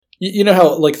you know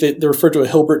how like they refer to a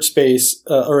Hilbert space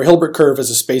or a Hilbert curve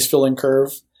as a space filling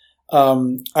curve.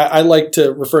 I like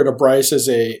to refer to Bryce as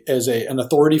an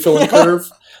authority filling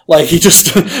curve. Like he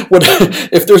just would,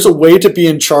 if there's a way to be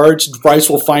in charge, Bryce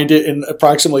will find it in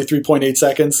approximately 3.8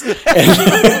 seconds,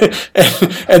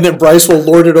 and then Bryce will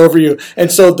lord it over you.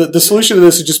 And so the solution to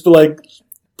this is just be like,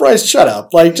 Bryce, shut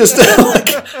up! Like just like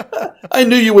I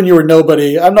knew you when you were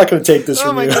nobody. I'm not going to take this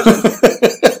from you.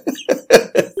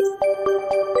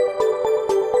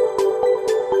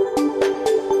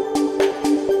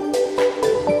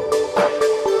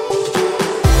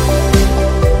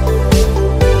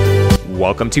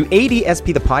 Welcome to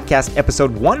ADSP, the podcast,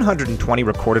 episode 120,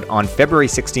 recorded on February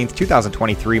 16th,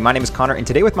 2023. My name is Connor, and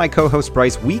today with my co-host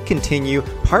Bryce, we continue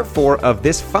part 4 of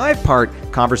this 5-part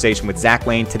conversation with Zach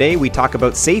Lane. Today, we talk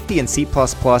about safety in C++,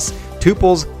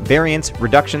 tuples, variants,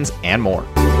 reductions, and more.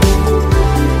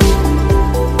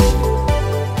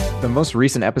 The most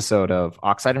recent episode of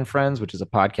Oxide and Friends, which is a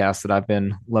podcast that I've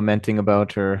been lamenting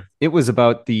about, it was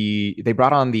about they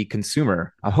brought on the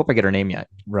consumer. I hope I get her name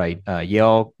right.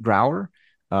 Yael Grauer.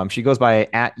 She goes by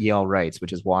 @Yael Writes,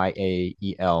 which is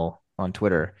YAEL on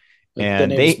Twitter.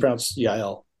 And the name is pronounced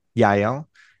Yael. Yael.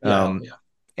 Yeah.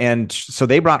 And so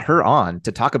they brought her on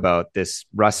to talk about this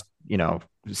Rust,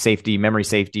 safety, memory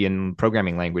safety, and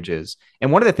programming languages.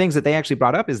 And one of the things that they actually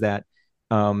brought up is that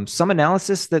some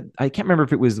analysis that I can't remember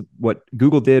if it was what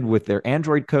Google did with their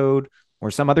Android code or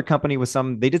some other company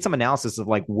they did some analysis of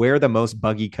like where the most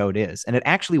buggy code is. And it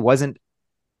actually wasn't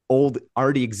old,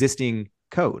 already existing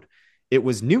code. It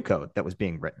was new code that was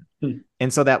being written.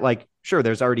 And so that sure,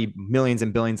 there's already millions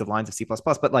and billions of lines of C++,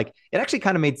 but it actually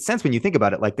kind of made sense when you think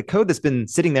about it. Like the code that's been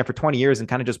sitting there for 20 years and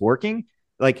kind of just working,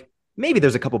 maybe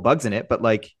there's a couple bugs in it, but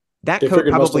that they code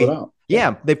probably,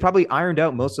 they've probably ironed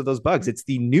out most of those bugs. It's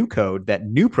the new code that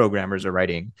new programmers are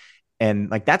writing.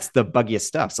 And that's the buggiest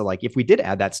stuff. So if we did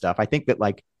add that stuff, I think that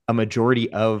a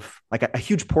majority of a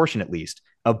huge portion, at least,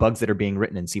 of bugs that are being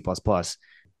written in C++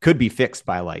 could be fixed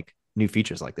by new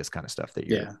features like this kind of stuff that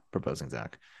you're proposing,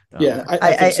 Zach.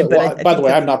 I think so. By the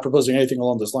way, I'm not proposing anything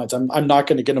along those lines. I'm not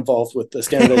going to get involved with the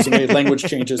standardizing any language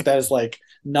changes. That is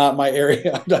not my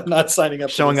area. I'm not signing up.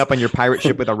 Showing up on your pirate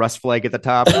ship with a Rust flag at the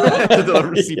top to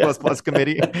the C++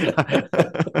 committee.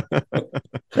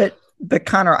 But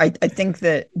Connor, I think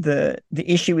that the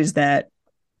issue is that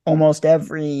almost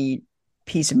every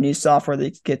piece of new software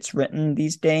that gets written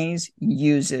these days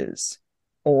uses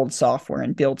old software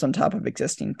and builds on top of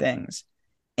existing things.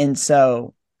 And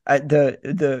so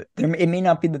it may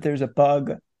not be that there's a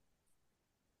bug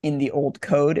in the old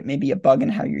code. It may be a bug in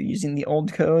how you're using the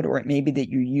old code, or it may be that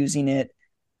you're using it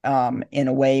in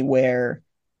a way where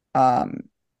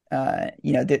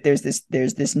there's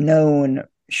this known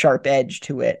sharp edge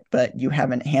to it, but you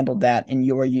haven't handled that in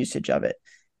your usage of it.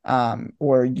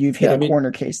 Or you've hit a corner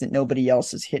case that nobody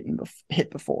else has hit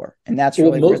before. And that's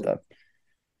really where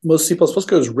most C++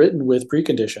 code is written with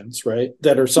preconditions, right?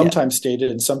 That are sometimes stated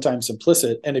and sometimes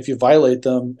implicit. And if you violate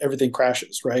them, everything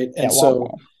crashes, right? And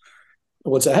womp.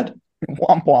 What's that?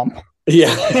 Womp womp.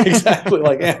 Yeah, exactly.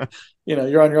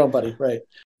 You're on your own, buddy, right?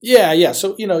 Yeah.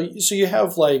 So, so you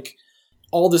have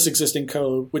all this existing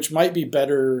code, which might be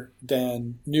better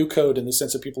than new code in the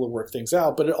sense that people will work things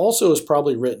out, but it also is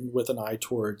probably written with an eye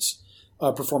towards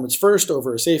performance first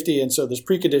over safety. And so there's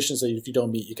preconditions that if you don't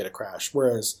meet, you get a crash.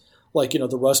 Whereas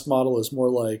the Rust model is more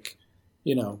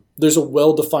there's a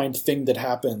well-defined thing that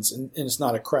happens and it's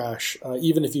not a crash.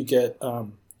 Even if you get,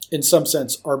 in some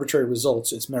sense, arbitrary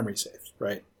results, it's memory safe,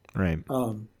 right? Right.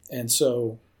 And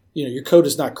so, your code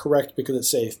is not correct because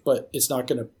it's safe, but it's not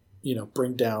going to,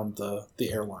 bring down the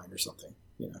airline or something,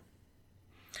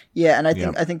 Yeah, and I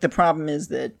think the problem is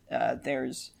that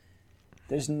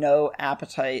there's no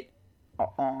appetite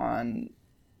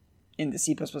in the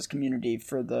C++ community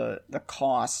for the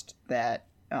cost that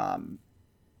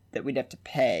we'd have to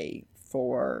pay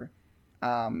for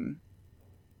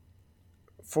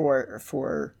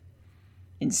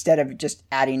instead of just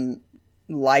adding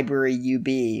library UB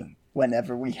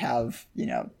whenever we have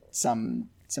some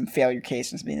failure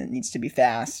case and something that needs to be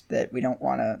fast that we don't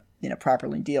want to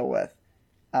properly deal with.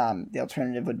 The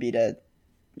alternative would be to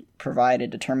provide a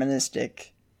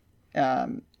deterministic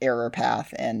error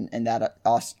path, and that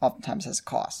oftentimes has a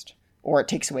cost, or it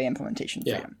takes away implementation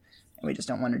freedom, and we just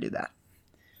don't want to do that.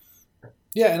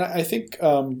 Yeah, and I think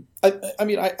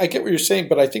I get what you're saying,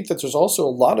 but I think that there's also a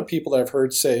lot of people that I've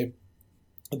heard say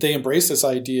they embrace this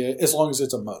idea as long as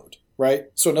it's a mode, right?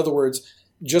 So in other words,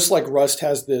 just like Rust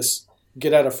has this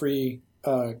get out of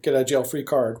jail free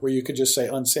card where you could just say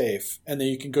unsafe, and then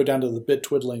you can go down to the bit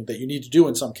twiddling that you need to do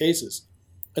in some cases.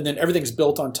 And then everything's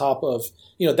built on top of,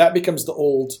 that becomes the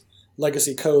old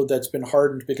legacy code that's been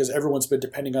hardened because everyone's been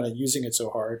depending on it, using it so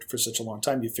hard for such a long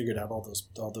time. You figured out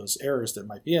all those errors that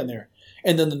might be in there,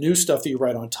 and then the new stuff that you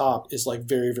write on top is like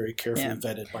very, very carefully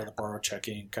vetted by the borrow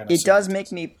checking kind of. It does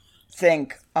make me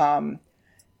think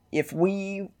if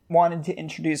we wanted to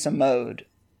introduce a mode,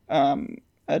 a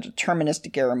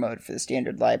deterministic error mode for the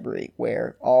standard library,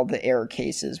 where all the error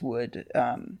cases would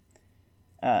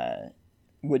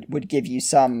give you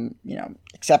some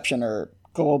exception or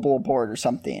global abort or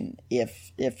something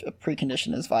if a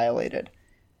precondition is violated,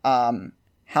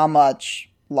 how much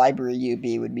library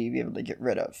UB would we be able to get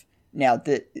rid of? Now,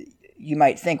 you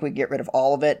might think we'd get rid of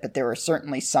all of it, but there are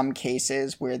certainly some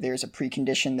cases where there's a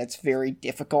precondition that's very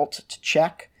difficult to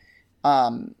check,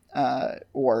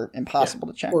 or impossible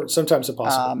to check, or sometimes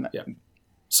impossible.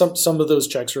 Some of those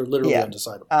checks are literally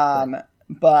undecidable. Right.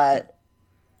 But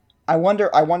I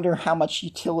wonder how much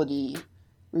utility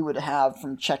we would have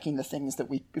from checking the things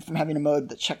from having a mode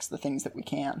that checks the things that we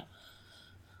can.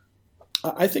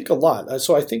 I think a lot.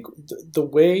 So I think the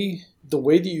way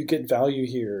that you get value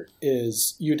here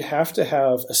is you'd have to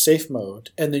have a safe mode,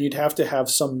 and then you'd have to have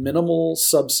some minimal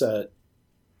subset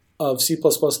of C++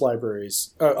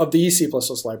 libraries, of the C++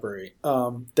 library,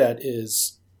 that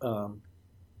is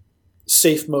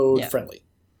safe mode friendly,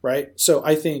 right? So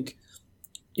I think,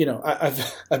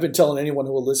 I've been telling anyone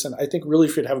who will listen, I think really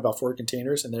we should have about 4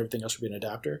 containers, and then everything else should be an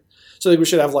adapter. So I think we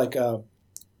should have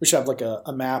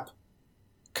a map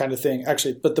kind of thing,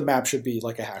 actually, but the map should be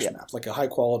like a hash map, like a high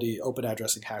quality open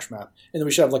addressing hash map. And then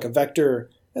we should have like a vector,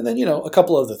 and then, a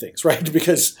couple other things, right?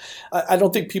 Because I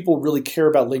don't think people really care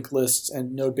about linked lists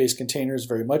and node-based containers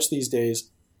very much these days.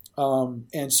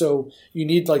 And so you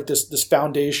need like this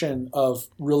foundation of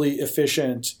really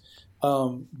efficient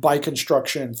by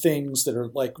construction things that are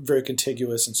like very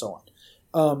contiguous and so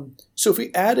on. So if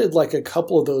we added like a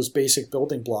couple of those basic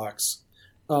building blocks,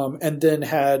 and then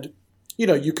had,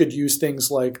 you could use things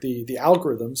like the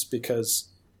algorithms, because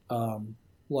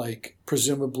like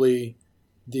presumably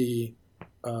the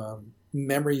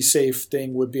memory safe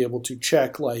thing would be able to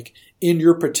check, like, in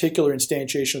your particular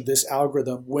instantiation of this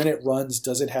algorithm, when it runs,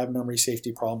 does it have memory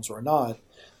safety problems or not?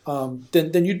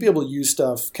 Then you'd be able to use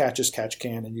stuff, catch as catch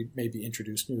can, and you'd maybe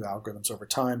introduce new algorithms over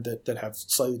time that have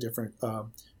slightly different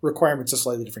requirements and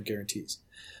slightly different guarantees.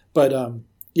 But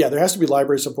there has to be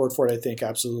library support for it, I think,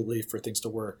 absolutely, for things to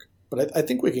work. But I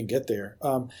think we can get there.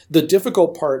 The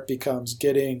difficult part becomes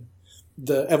getting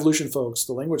the evolution folks,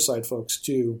 the language side folks,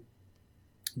 to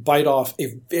bite off a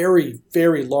very,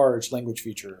 very large language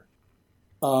feature.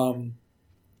 And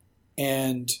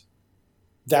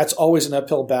that's always an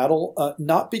uphill battle,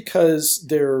 not because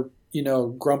they're,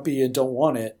 grumpy and don't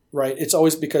want it, right? It's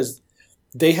always because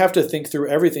they have to think through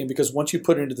everything, because once you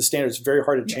put it into the standard, it's very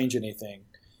hard to change anything.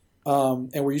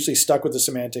 And we're usually stuck with the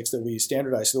semantics that we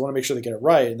standardize. So they want to make sure they get it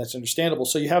right, and that's understandable.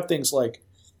 So you have things like,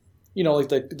 like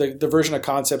the version of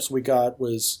concepts we got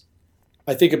was,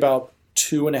 I think, about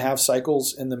 2.5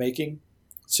 cycles in the making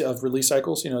of release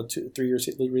cycles, 3 years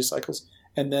release cycles.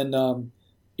 And then,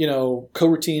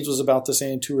 coroutines was about the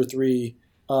same, 2 or 3.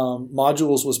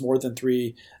 Modules was more than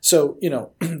 3. So,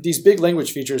 these big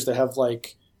language features that have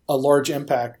like a large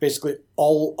impact, basically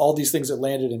all these things that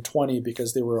landed in 20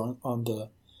 because they were on the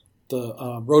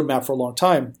roadmap for a long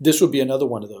time, this would be another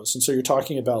one of those. And so you're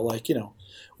talking about like,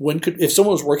 if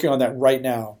someone was working on that right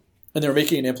now and they're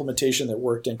making an implementation that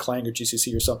worked in Clang or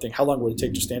GCC or something, how long would it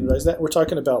take to standardize that? We're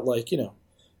talking about like,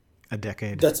 a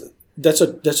decade. That's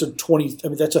a 20. I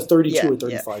mean, that's a 32 or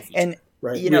 35 years. And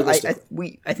right.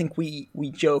 I think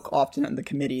we joke often on the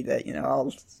committee that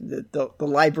the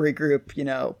library group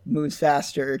moves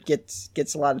faster,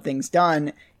 gets a lot of things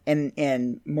done,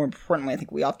 and more importantly, I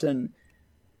think we often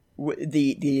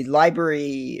the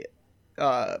library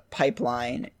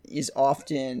pipeline is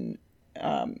often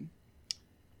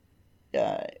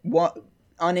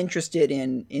uninterested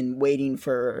in waiting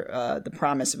for the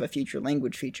promise of a future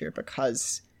language feature,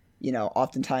 because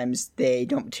oftentimes they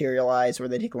don't materialize, or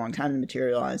they take a long time to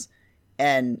materialize.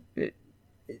 And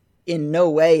in no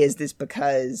way is this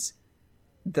because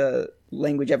the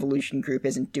language evolution group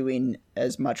isn't doing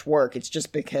as much work. It's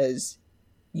just because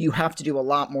you have to do a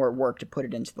lot more work to put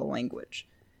it into the language.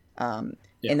 And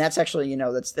that's actually,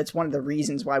 that's one of the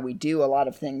reasons why we do a lot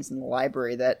of things in the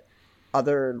library that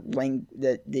other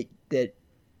that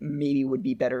maybe would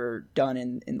be better done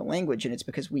in the language, and it's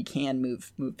because we can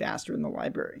move faster in the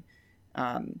library.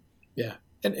 And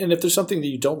if there's something that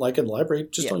you don't like in the library,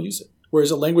 just don't use it.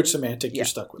 Whereas a language semantic, you're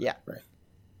stuck with it, right?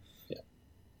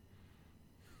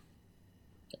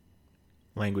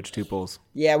 Language tuples.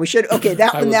 Yeah, we should. Okay,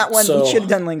 that one. We should have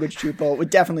done language tuple. We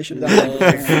definitely should have done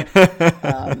language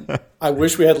variant. I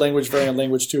wish we had language variant,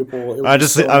 language tuple. I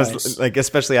was like,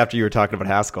 especially after you were talking about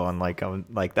Haskell, and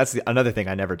like, that's another thing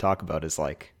I never talk about is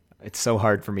like, it's so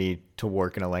hard for me to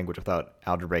work in a language without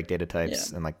algebraic data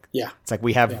types, and like, it's like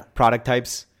we have product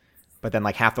types, but then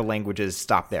like half the languages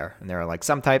stop there, and there are like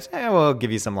some types, we'll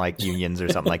give you some like unions or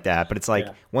something like that. But it's like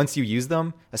once you use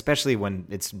them, especially when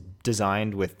it's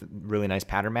designed with really nice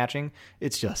pattern matching,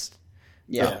 it's just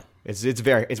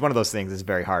it's one of those things that's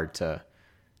very hard to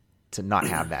not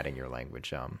have that in your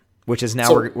language. Which is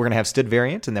now we're going to have std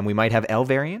variant, and then we might have L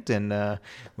variant, and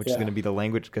which is going to be the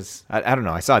language, because I don't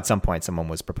know. I saw at some point someone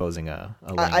was proposing a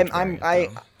language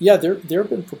variant. There have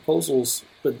been proposals,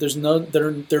 but there's none. There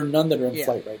are none that are in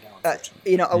flight right now.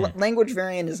 A language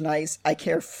variant is nice. I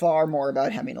care far more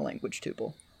about having a language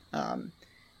tuple, and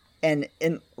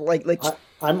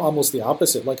I'm almost the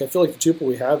opposit. Like I feel like the tuple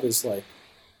we have is like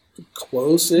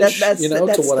close-ish, that's to what I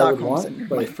would Stockholm want.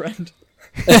 Syndrome, my friend.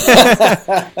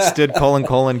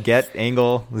 Std : : get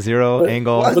angle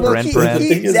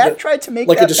paren. Zach tried to make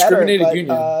like that a discriminated better,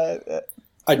 union.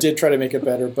 I did try to make it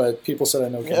better, but people said I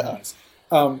know canonize.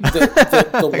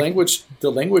 The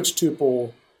language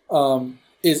tuple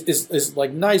is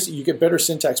like nice. You get better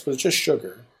syntax, but it's just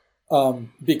sugar.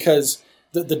 Because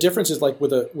the difference is like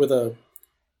with a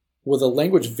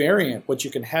language variant, what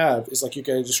you can have is like you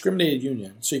get a discriminated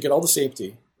union, so you get all the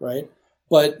safety, right?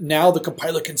 But now the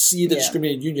compiler can see the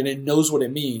discriminated union, it knows what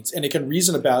it means, and it can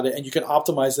reason about it, and you can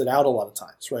optimize it out a lot of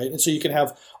times, right? And so you can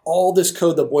have all this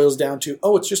code that boils down to,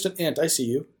 it's just an int, I see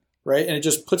you, right? And it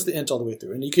just puts the int all the way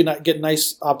through. And you can get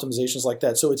nice optimizations like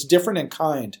that. So it's different in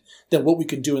kind than what we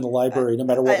can do in the library, no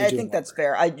matter what we do. I think that's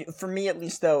fair. For me, at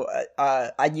least, though,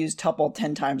 I'd use tuple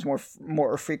 10 times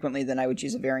more frequently than I would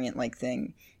use a variant-like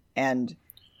thing. And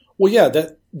well, yeah,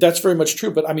 that's very much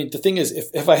true. But I mean, the thing is,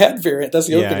 if I had variant, that's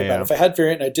the other thing about it. If I had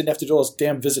variant and I didn't have to do all this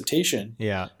damn visitation,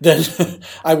 then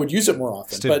I would use it more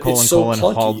often. But it's so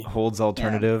clunky. Holds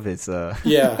alternative. It's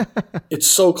it's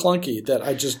so clunky that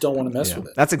I just don't want to mess with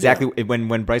it. That's exactly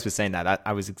when Bryce was saying that.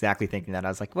 I was exactly thinking that. I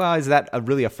was like, well, is that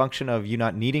really a function of you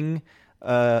not needing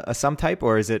a sum type,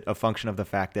 or is it a function of the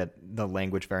fact that the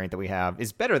language variant that we have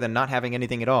is better than not having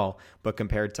anything at all? But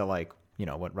compared to like,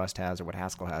 what Rust has or what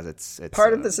Haskell has, it's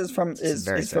part of this is my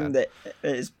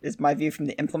view from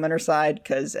the implementer side,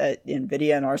 because at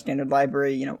NVIDIA and our standard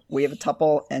library, we have a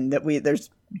tuple, and that there's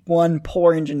one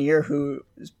poor engineer who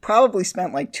probably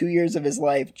spent like 2 years of his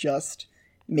life just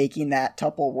making that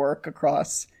tuple work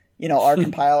across, our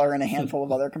compiler and a handful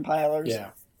of other compilers. Yeah.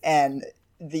 And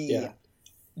the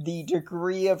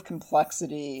degree of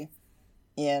complexity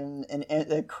in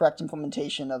the correct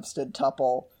implementation of std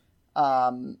tuple,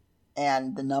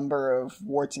 and the number of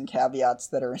warts and caveats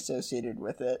that are associated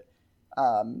with it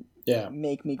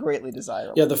make me greatly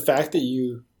desirable. Yeah, the fact that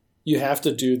you have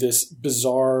to do this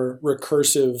bizarre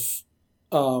recursive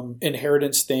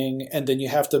inheritance thing, and then you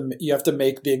have to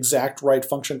make the exact right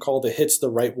function call that hits the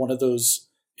right one of those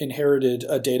inherited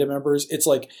data members. It's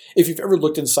like, if you've ever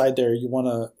looked inside there, you want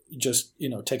to just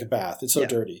take a bath. It's so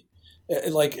dirty.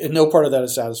 Like, no part of that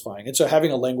is satisfying, and so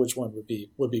having a language one would be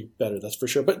better. That's for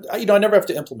sure. But I never have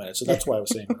to implement it, so that's why I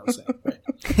was saying what I was saying.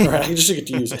 Right? I just get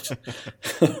to use it.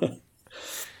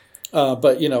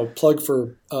 But plug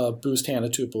for Boost HANA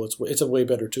tuple. It's a way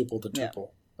better tuple than tuple.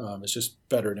 It's just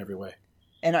better in every way.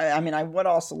 And I would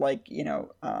also like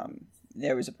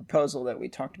there was a proposal that we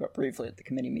talked about briefly at the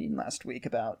committee meeting last week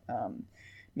about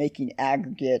making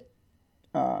aggregate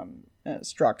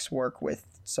structs work with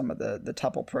some of the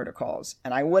tuple protocols,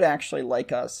 and I would actually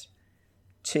like us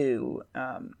to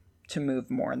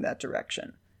move more in that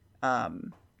direction.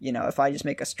 If I just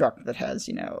make a struct that has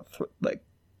like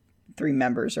 3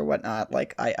 members or whatnot,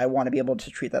 like I want to be able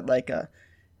to treat that like a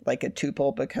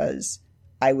tuple, because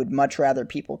I would much rather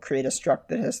people create a struct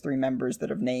that has 3 members that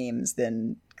have names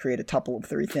than create a tuple of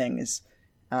 3 things.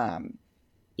 And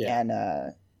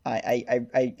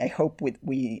I hope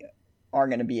we are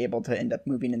going to be able to end up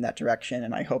moving in that direction,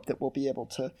 and I hope that we'll be able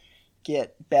to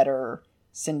get better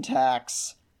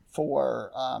syntax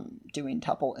for doing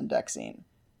tuple indexing,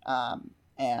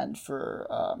 and for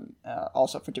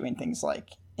also for doing things like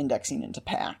indexing into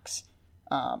packs,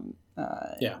 all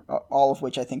of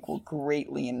which I think will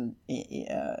greatly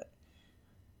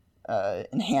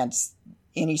enhance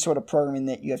any sort of programming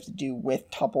that you have to do with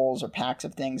tuples or packs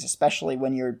of things, especially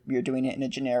when you're doing it in a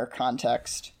generic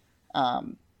context.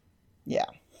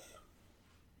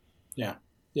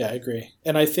 Yeah, I agree.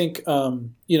 And I think,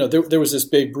 there was this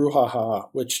big brouhaha,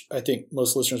 which I think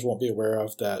most listeners won't be aware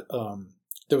of, that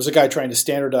there was a guy trying to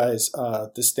standardize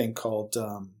this thing called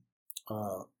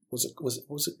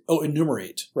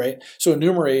enumerate, right? So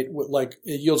enumerate, like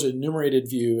it yields an enumerated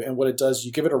view, and what it does,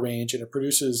 you give it a range, and it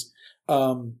produces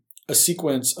a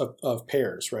sequence of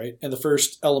pairs, right? And the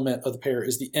first element of the pair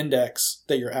is the index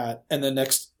that you're at, and the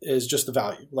next is just the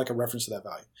value, like a reference to that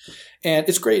value. And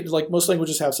it's great. Like most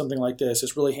languages have something like this.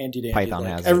 It's really handy dandy. Python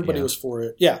like has everybody it, yeah. was for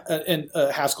it. Yeah. And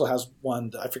Haskell has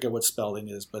one. I forget what spelling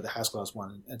is, but Haskell has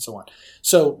one, and so on.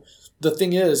 So the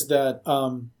thing is that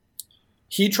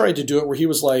he tried to do it where he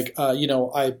was like,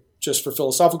 I just for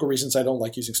philosophical reasons, I don't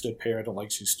like using stood pair. I don't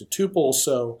like using stood tuple.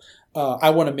 So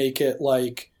I want to make it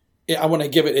like, I want to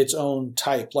give it its own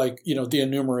type, like, the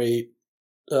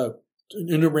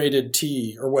enumerated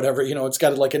T or whatever, it's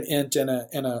got like an int and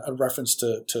a reference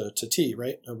to T,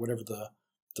 right? Or whatever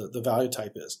the value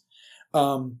type is.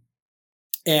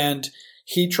 And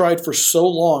he tried for so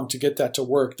long to get that to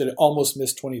work that it almost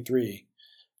missed 23.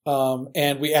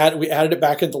 And we added it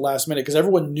back at the last minute because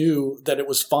everyone knew that it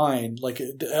was fine. Like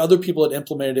the other people had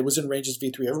implemented it was in ranges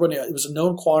v3. Everybody, it was a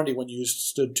known quantity when you used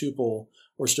stood tuple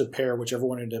or stood pair, whichever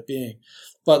one it ended up being.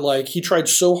 But like he tried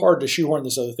so hard to shoehorn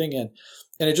this other thing in,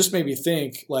 and it just made me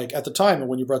think, like at the time, and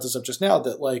when you brought this up just now,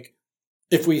 that like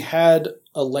if we had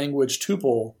a language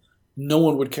tuple, no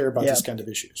one would care about these kind of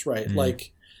issues, right? Mm-hmm.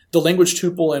 Like the language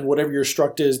tuple and whatever your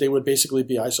struct is, they would basically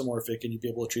be isomorphic, and you'd be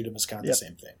able to treat them as kind of the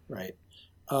same thing, right?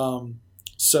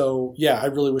 So yeah, I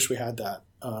really wish we had that,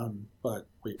 but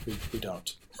we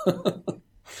don't.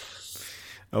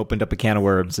 Opened up a can of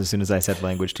worms as soon as I said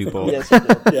language tuple. Yes,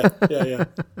 yeah.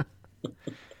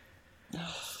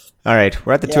 All right,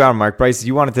 we're at the 2-hour mark. Bryce,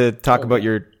 you wanted to talk about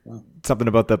something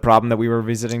about the problem that we were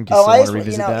visiting. Do you still want to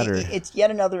revisit that? Or? It's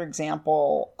yet another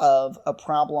example of a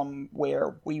problem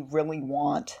where we really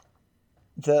want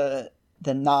the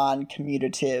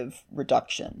non-commutative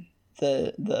reduction,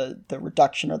 the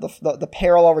reduction or the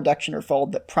parallel reduction or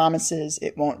fold that promises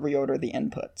it won't reorder the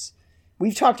inputs.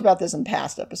 We've talked about this in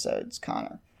past episodes,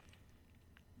 Connor.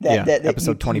 That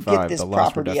episode 25. You get this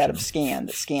property out of scan.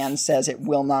 That scan says it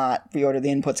will not reorder the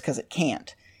inputs because it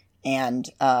can't. And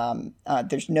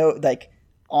there's no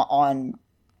on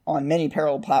many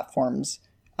parallel platforms.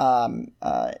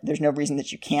 There's no reason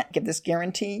that you can't give this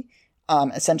guarantee.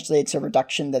 Essentially, it's a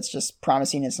reduction that's just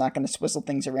promising it's not going to swizzle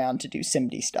things around to do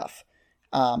SIMD stuff.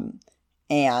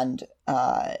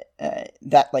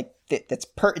 It's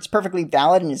perfectly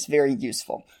valid and it's very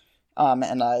useful,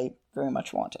 and I very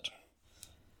much want it.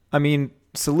 I mean,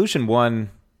 solution one,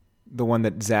 the one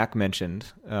that Zach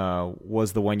mentioned,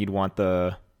 was the one you'd want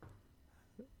the,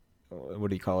 what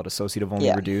do you call it, associative only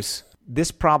reduce.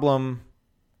 This problem,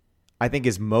 I think,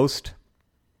 is most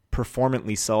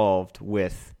performantly solved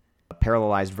with a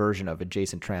parallelized version of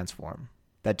adjacent transform.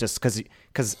 That just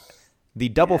because the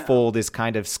double fold is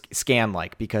kind of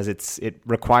scan-like because it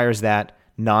requires that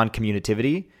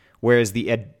non-commutativity, whereas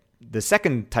the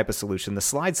second type of solution, the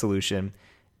slide solution,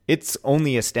 it's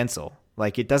only a stencil.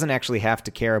 Like it doesn't actually have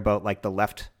to care about like the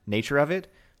left nature of it.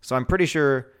 So I'm pretty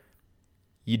sure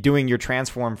you doing your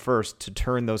transform first to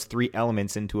turn those three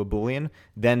elements into a Boolean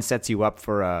then sets you up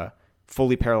for a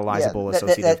fully parallelizable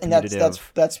associative commutative.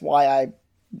 That's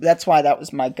why that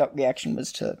was my gut reaction,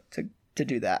 was to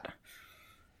do that.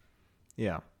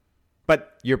 Yeah.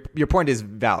 But your point is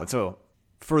valid. So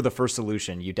for the first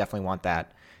solution, you definitely want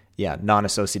that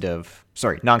non-commutative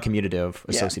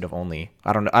associative only.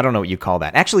 I don't know what you call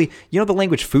that. Actually, you know the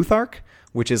language Futhark,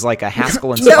 which is like a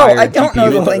Haskell inspired No, I don't know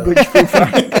the language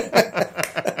Futhark.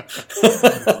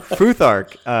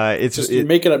 Futhark, it's just you're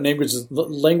making up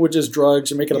languages,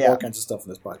 drugs. You're making up all kinds of stuff in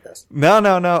this podcast.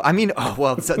 No. I mean,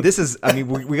 so this is. I mean,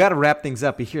 we got to wrap things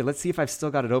up here. Let's see if I've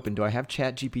still got it open. Do I have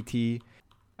ChatGPT?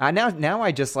 Now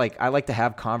I just I like to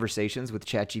have conversations with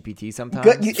ChatGPT sometimes.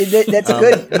 That's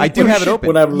good. I do have it open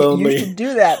when I'm lonely. You should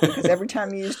do that because every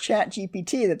time you use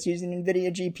ChatGPT, that's using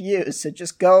NVIDIA GPUs. So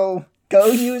just go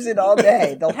use it all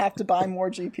day. They'll have to buy more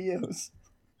GPUs.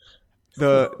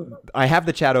 I have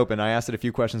the chat open. I asked it a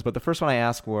few questions, but the first one I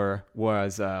asked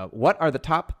was what are the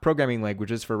top programming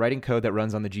languages for writing code that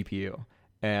runs on the GPU?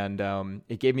 And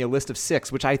it gave me a list of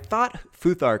 6, which I thought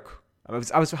Futhark.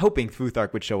 I was hoping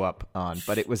Futhark would show up on,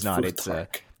 but it was not. It's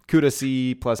CUDA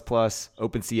C++,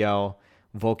 OpenCL,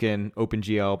 Vulkan,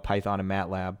 OpenGL, Python, and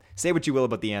MATLAB. Say what you will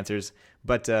about the answers,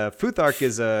 but Futhark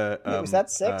is was that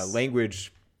 6? A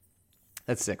language.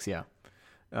 That's 6, yeah.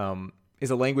 Is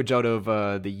a language out of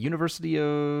the University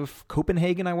of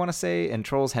Copenhagen, I want to say, and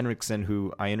Troels Henriksen,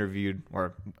 who I interviewed,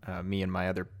 or me and my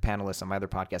other panelists on my other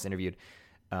podcast interviewed.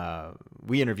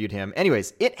 We interviewed him.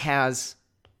 Anyways, it has.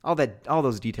 All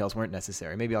those details weren't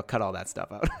necessary. Maybe I'll cut all that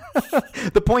stuff out.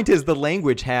 The point is the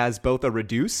language has both a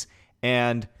reduce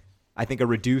and I think a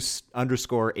reduce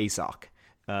 _ ASOC.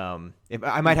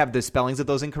 I might have the spellings of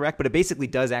those incorrect, but it basically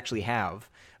does actually have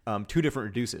two different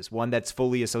reduces. One that's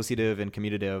fully associative and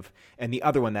commutative, and the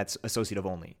other one that's associative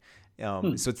only. So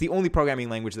it's the only programming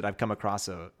language that I've come across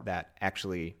that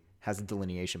actually has a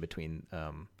delineation between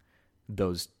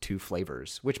those two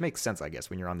flavors, which makes sense, I guess.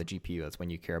 When you're on the GPU, that's when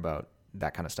you care about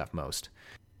that kind of stuff most.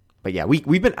 But yeah,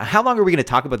 we've been. How long are we going to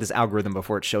talk about this algorithm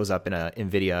before it shows up in a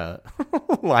NVIDIA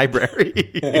library?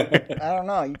 I don't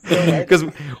know. Because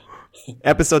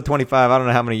episode 25, I don't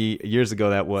know how many years ago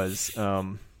that was.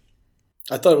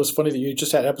 I thought it was funny that you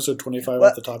just had episode 25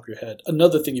 off the top of your head.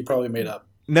 Another thing you probably made up.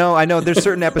 No, I know there's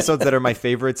certain episodes that are my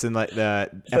favorites, and like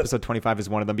episode 25 is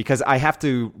one of them because I have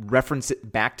to reference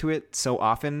it back to it so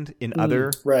often in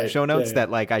other show notes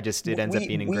that like it ends up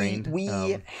being ingrained. We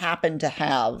happen to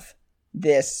have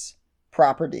this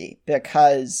property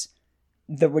because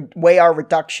the way our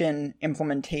reduction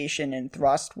implementation in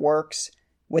Thrust works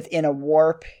within a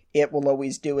warp, it will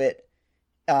always do it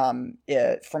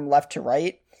from left to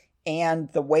right.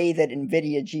 And the way that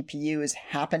NVIDIA GPUs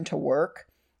happen to work,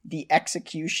 the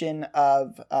execution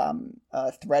of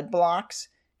thread blocks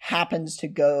happens to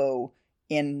go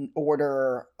in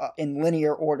order, in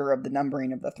linear order of the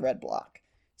numbering of the thread block.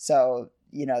 So,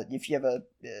 if you have a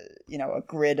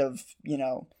grid of,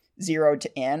 0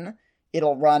 to n,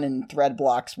 it'll run in thread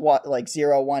blocks, like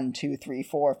 0, 1, 2, 3,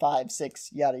 4, 5, 6,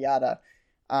 yada, yada,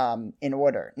 in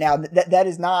order. Now, that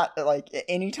is not, like,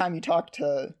 anytime you talk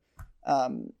to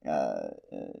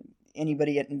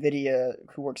anybody at NVIDIA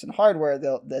who works in hardware,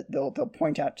 they'll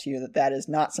point out to you that is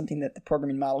not something that the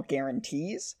programming model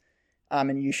guarantees,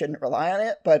 and you shouldn't rely on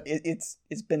it. But it's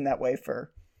been that way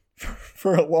for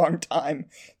a long time.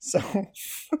 So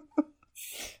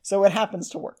it happens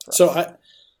to work for us.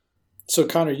 So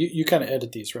Connor, you kind of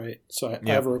edit these, right? So I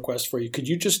have a request for you. Could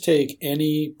you just take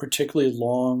any particularly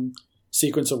long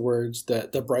sequence of words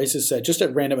that Bryce has said, just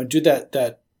at random, and do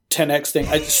that 10x thing?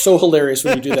 It's so hilarious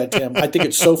when you do that, Tim. I think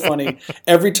it's so funny.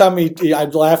 Every time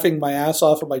I'm laughing my ass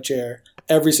off of my chair.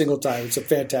 Every single time. It's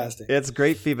fantastic. It's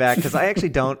great feedback because I actually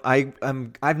don't.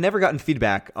 I've never gotten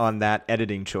feedback on that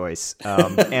editing choice,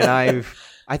 and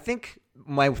I think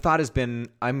my thought has been,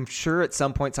 I'm sure at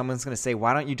some point someone's going to say,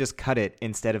 why don't you just cut it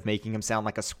instead of making him sound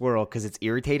like a squirrel, because it's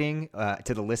irritating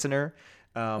to the listener.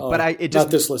 But it just,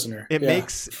 not this listener. It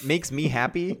makes me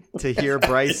happy to hear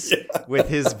Bryce with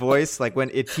his voice, like when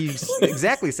he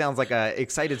exactly sounds like a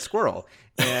excited squirrel,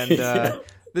 and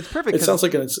it's perfect. It sounds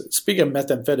like speaking of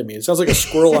methamphetamine, it sounds like a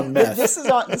squirrel on meth. This is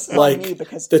on me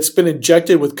because that's been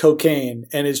injected with cocaine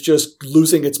and is just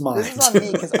losing its mind. This is on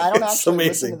me because I don't actually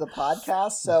listen to the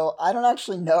podcast, so I don't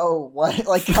actually know what.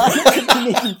 Like, Connor's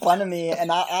making fun of me,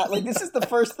 and I like this is the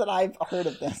first that I've heard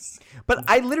of this. But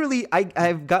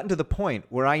I've gotten to the point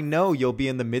where I know you'll be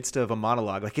in the midst of a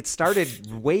monologue. Like, it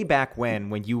started way back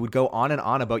when you would go on and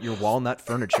on about your walnut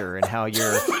furniture and how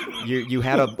you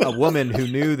had a woman who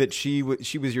knew that she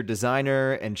was your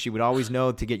designer and she would always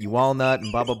know to get you walnut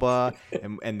and blah blah blah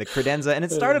and the credenza, and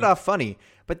it started off funny,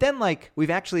 but then like we've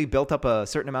actually built up a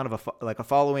certain amount of a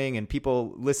following, and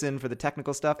people listen for the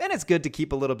technical stuff, and it's good to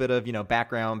keep a little bit of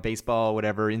background baseball,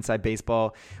 whatever, inside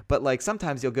baseball, but like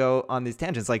sometimes you'll go on these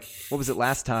tangents. Like, what was it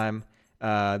last time?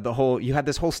 You had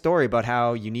this whole story about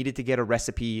how you needed to get a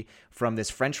recipe from this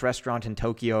French restaurant in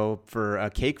Tokyo for a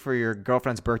cake for your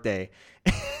girlfriend's birthday.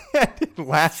 It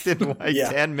lasted like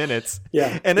 10 minutes.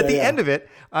 Yeah. And at the end of it,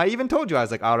 I even told you, I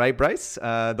was like, all right, Bryce,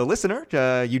 the listener,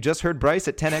 you just heard Bryce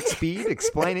at 10x speed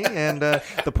explaining. And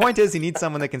the point is, he needs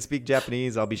someone that can speak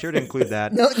Japanese. I'll be sure to include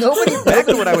that. Nobody back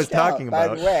to what I was talking about.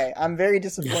 By the way, I'm very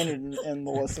disappointed in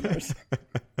the listeners.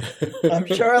 I'm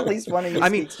sure at least one of you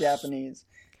speaks Japanese.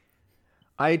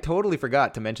 I totally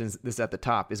forgot to mention this at the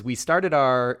top, is we started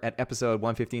at episode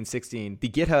 115-16, the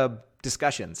GitHub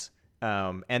discussions.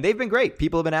 And they've been great.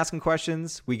 People have been asking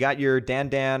questions. We got your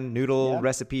Dan noodle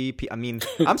recipe. I mean,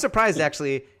 I'm surprised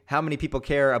actually how many people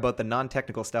care about the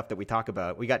non-technical stuff that we talk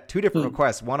about. We got 2 different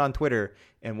requests, one on Twitter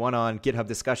and one on GitHub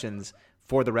discussions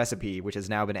for the recipe, which has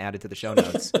now been added to the show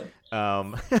notes.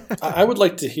 I would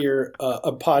like to hear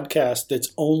a podcast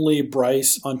that's only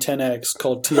Bryce on 10X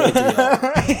called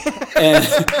TIDL.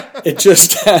 And it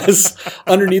just has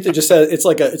underneath it it's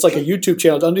like a YouTube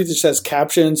channel. Underneath it just has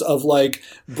captions of like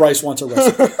Bryce wants a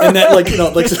recipe. And that like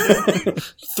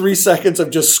 3 seconds of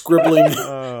just scribbling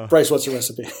Bryce wants a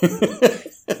recipe.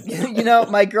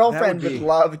 My girlfriend would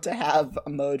love to have a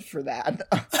mode for that.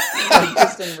 Like,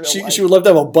 just in real life. She would love to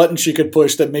have a button she could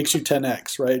push that makes you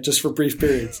 10x, right? Just for brief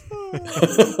periods.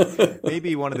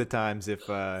 Maybe one of the times if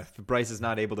Bryce is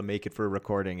not able to make it for a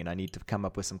recording and I need to come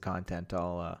up with some content,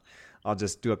 I'll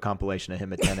just do a compilation of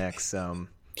him at 10x.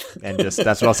 And just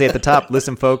that's what I'll say at the top.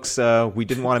 Listen, folks, we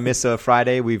didn't want to miss a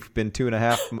Friday. We've been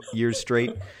 2.5 years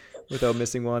straight without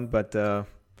missing one, but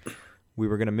we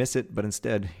were going to miss it. But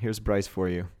instead, here's Bryce for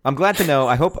you. I'm glad to know.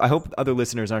 I hope other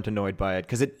listeners aren't annoyed by it,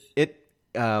 because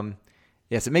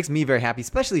yes, it makes me very happy,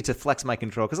 especially to flex my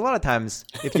control. Because a lot of times,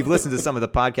 if you've listened to some of the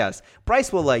podcasts,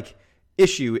 Bryce will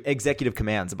issue executive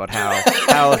commands about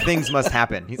how things must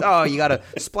happen. He's, you got to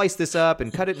splice this up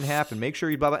and cut it in half and make sure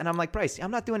you blah, blah. And I'm like, Bryce,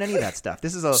 I'm not doing any of that stuff.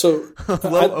 This is a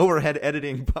low overhead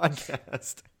editing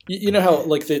podcast. You know how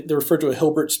they refer to a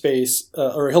Hilbert space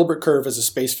or a Hilbert curve as a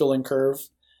space filling curve.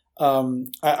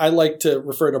 I like to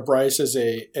refer to Bryce as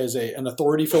an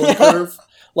authority filling curve.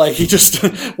 Like he just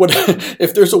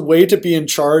if there's a way to be in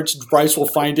charge, Bryce will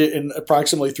find it in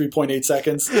approximately 3.8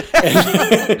 seconds,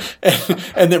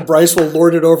 and then Bryce will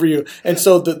lord it over you. And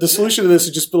so the solution to this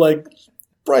is just be like,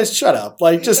 Bryce, shut up!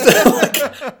 Like just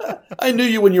I knew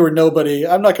you when you were nobody.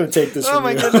 I'm not going to take this. Oh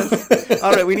my goodness!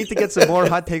 All right, we need to get some more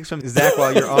hot takes from Zach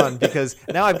while you're on, because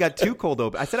now I've got 2 cold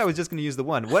open. I said I was just going to use the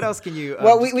one. What else can you?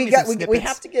 Well, we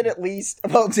have to get at least.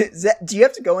 Well, do you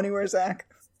have to go anywhere, Zach?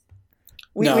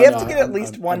 We have to get at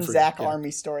least one Zach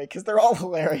Army story, because they're all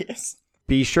hilarious.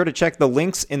 Be sure to check the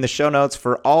links in the show notes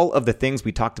for all of the things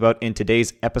we talked about in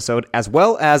today's episode, as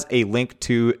well as a link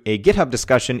to a GitHub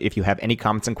discussion if you have any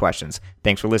comments and questions.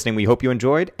 Thanks for listening. We hope you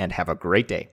enjoyed, and have a great day.